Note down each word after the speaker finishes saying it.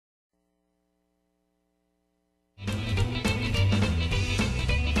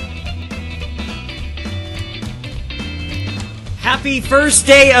Happy first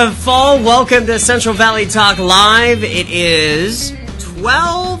day of fall. Welcome to Central Valley Talk Live. It is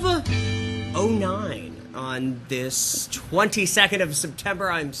 12:09 on this 22nd of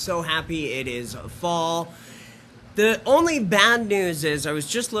September. I'm so happy it is fall. The only bad news is I was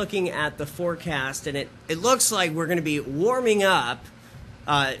just looking at the forecast, and it looks like we're going to be warming up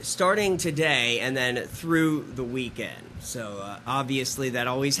starting today and then through the weekend. So obviously that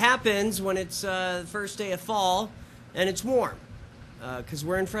always happens when it's the first day of fall and it's warm. Because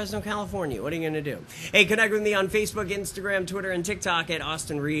we're in Fresno, California. What are you going to do? Hey, connect with me on Facebook, Instagram, Twitter, and TikTok at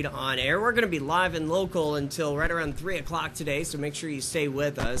Austin Reed On Air. We're going to be live and local until right around 3 o'clock today, so make sure you stay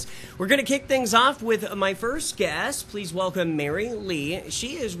with us. We're going to kick things off with my first guest. Please welcome Mary Lee.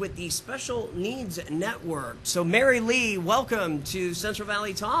 She is with the Special Needs Network. So, Mary Lee, welcome to Central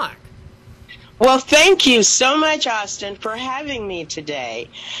Valley Talk. Well, thank you so much, Austin, for having me today.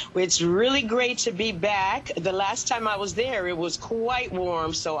 It's really great to be back. The last time I was there, it was quite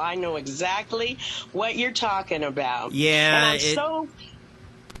warm, so I know exactly what you're talking about. Yeah. And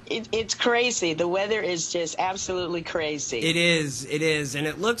it's crazy. The weather is just absolutely crazy. It is. And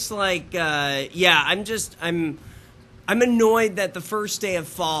it looks like, I'm annoyed that the first day of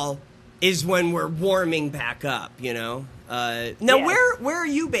fall is when we're warming back up, you know? Now, Yes. where are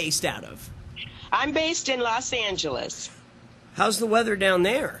you based out of? I'm based in Los Angeles. How's the weather down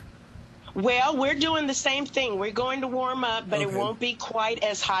there? Well, we're doing the same thing. We're going to warm up, but Okay. It won't be quite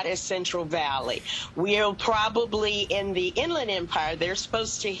as hot as Central Valley. We'll probably, in the Inland Empire, they're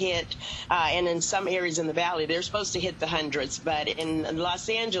supposed to hit, and in some areas in the valley, they're supposed to hit the hundreds. But in the Los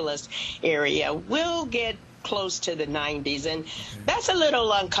Angeles area, we'll get close to the 90s, and that's a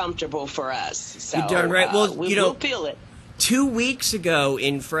little uncomfortable for us. So, You're darn right. Well, we'll feel it. 2 weeks ago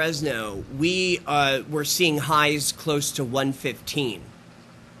in Fresno, we were seeing highs close to 115.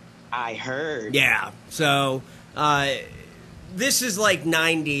 I heard. Yeah. So this is like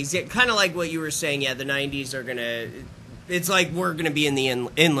 90s. Kind of like what you were saying. Yeah, the 90s are going to... It's like we're going to be in the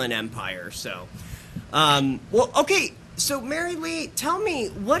Inland Empire. So, okay. So, Mary Lee, tell me,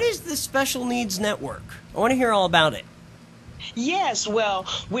 what is the Special Needs Network? I want to hear all about it. Yes, well,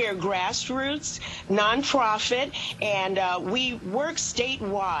 we're a grassroots nonprofit, and we work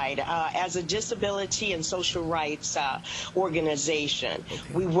statewide as a disability and social rights organization. Okay.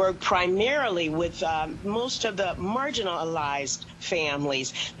 We work primarily with most of the marginalized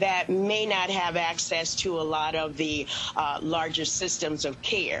families that may not have access to a lot of the larger systems of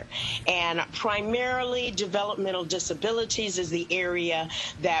care. And primarily developmental disabilities is the area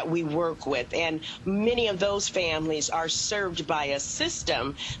that we work with. And many of those families are served by a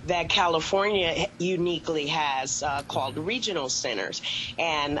system that California uniquely has called regional centers.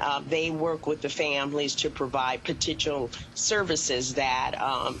 And they work with the families to provide potential services that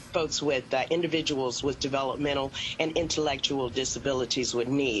folks with individuals with developmental and intellectual disabilities would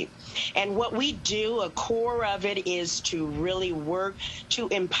need. And what we do, a core of it, is to really work to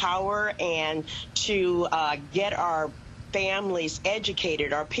empower and to get our families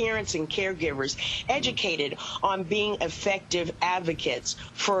educated, our parents and caregivers educated on being effective advocates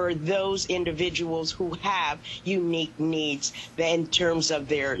for those individuals who have unique needs in terms of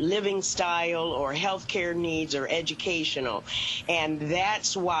their living style or healthcare needs or educational. And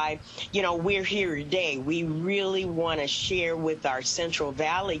that's why, we're here today. We really want to share with our Central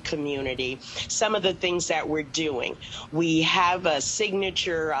Valley community some of the things that we're doing. We have a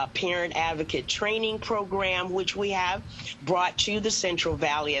signature parent advocate training program, which we have brought to the Central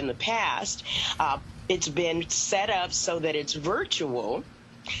Valley in the past. It's been set up so that it's virtual.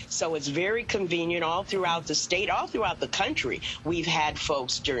 So it's very convenient all throughout the state, all throughout the country. We've had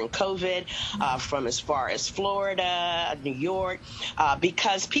folks during COVID from as far as Florida, New York,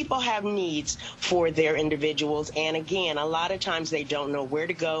 because people have needs for their individuals. And again, a lot of times they don't know where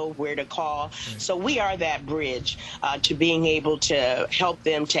to go, where to call. So we are that bridge to being able to help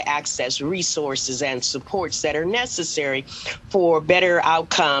them to access resources and supports that are necessary for better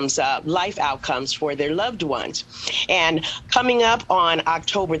outcomes, life outcomes for their loved ones. And coming up on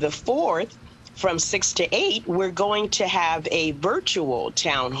October the 4th, from 6 to 8, we're going to have a virtual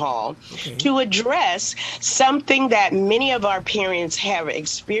town hall to address something that many of our parents have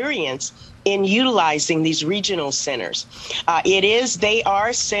experienced in utilizing these regional centers. They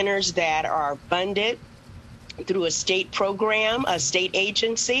are centers that are funded through a state program, a state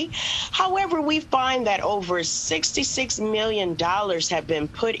agency. However, we find that over $66 million have been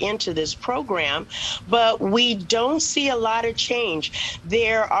put into this program, but we don't see a lot of change.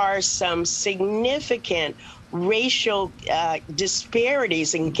 There are some significant racial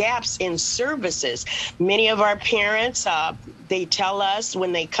disparities and gaps in services. Many of our parents, they tell us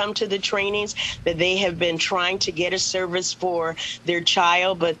when they come to the trainings that they have been trying to get a service for their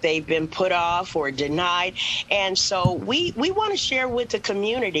child, but they've been put off or denied. And so we want to share with the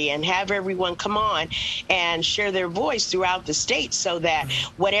community and have everyone come on and share their voice throughout the state so that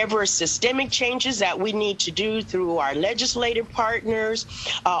whatever systemic changes that we need to do through our legislative partners,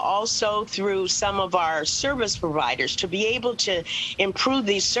 also through some of our service providers to be able to improve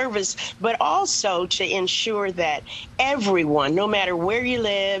these services, but also to ensure that everyone, no matter where you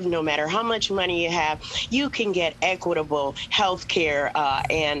live, no matter how much money you have, you can get equitable health care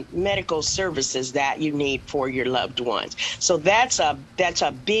and medical services that you need for your loved ones. So that's a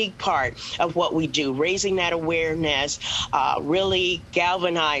big part of what we do, raising that awareness, really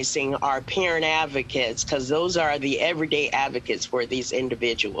galvanizing our parent advocates, because those are the everyday advocates for these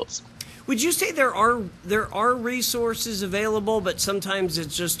individuals. Would you say there are resources available, but sometimes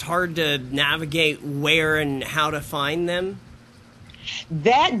it's just hard to navigate where and how to find them?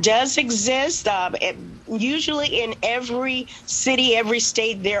 That does exist. Usually in every city, every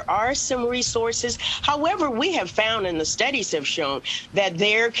state, there are some resources. However, we have found, and the studies have shown, that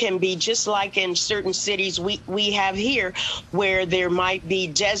there can be, just like in certain cities we have here, where there might be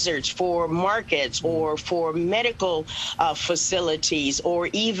deserts for markets or for medical facilities, or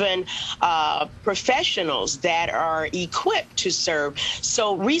even professionals that are equipped to serve.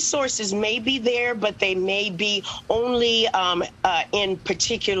 So resources may be there, but they may be only in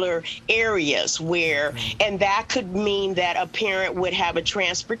particular areas where, and that could mean that a parent would have a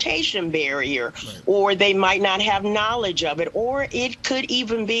transportation barrier, or they might not have knowledge of it, or it could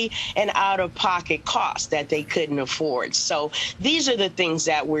even be an out-of-pocket cost that they couldn't afford. So these are the things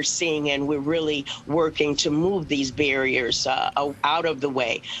that we're seeing, and we're really working to move these barriers out of the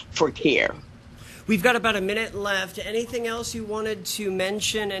way for care. We've got about a minute left. Anything else you wanted to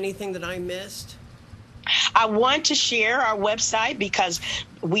mention? Anything that I missed? I want to share our website because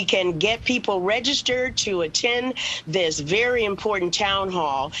we can get people registered to attend this very important town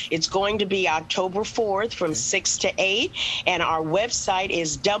hall. It's going to be October 4th from 6 to 8, and our website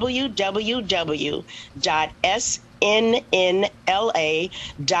is www.snnla.org.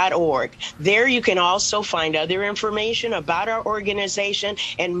 There you can also find other information about our organization,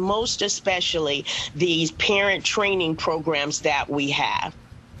 and most especially these parent training programs that we have.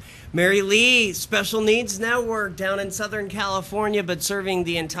 Mary Lee, Special Needs Network down in Southern California, but serving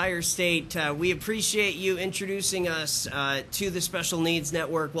the entire state. We appreciate you introducing us to the Special Needs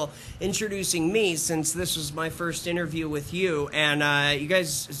Network. Well, introducing me, since this was my first interview with you. And you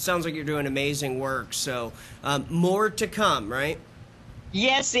guys, it sounds like you're doing amazing work. So more to come, right?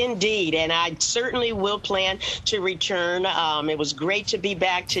 Yes, indeed. And I certainly will plan to return. It was great to be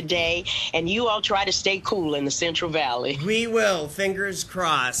back today. And you all try to stay cool in the Central Valley. We will. Fingers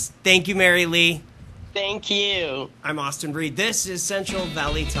crossed. Thank you, Mary Lee. Thank you. I'm Austin Reed. This is Central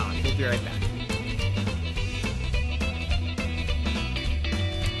Valley Talk. We'll be right back.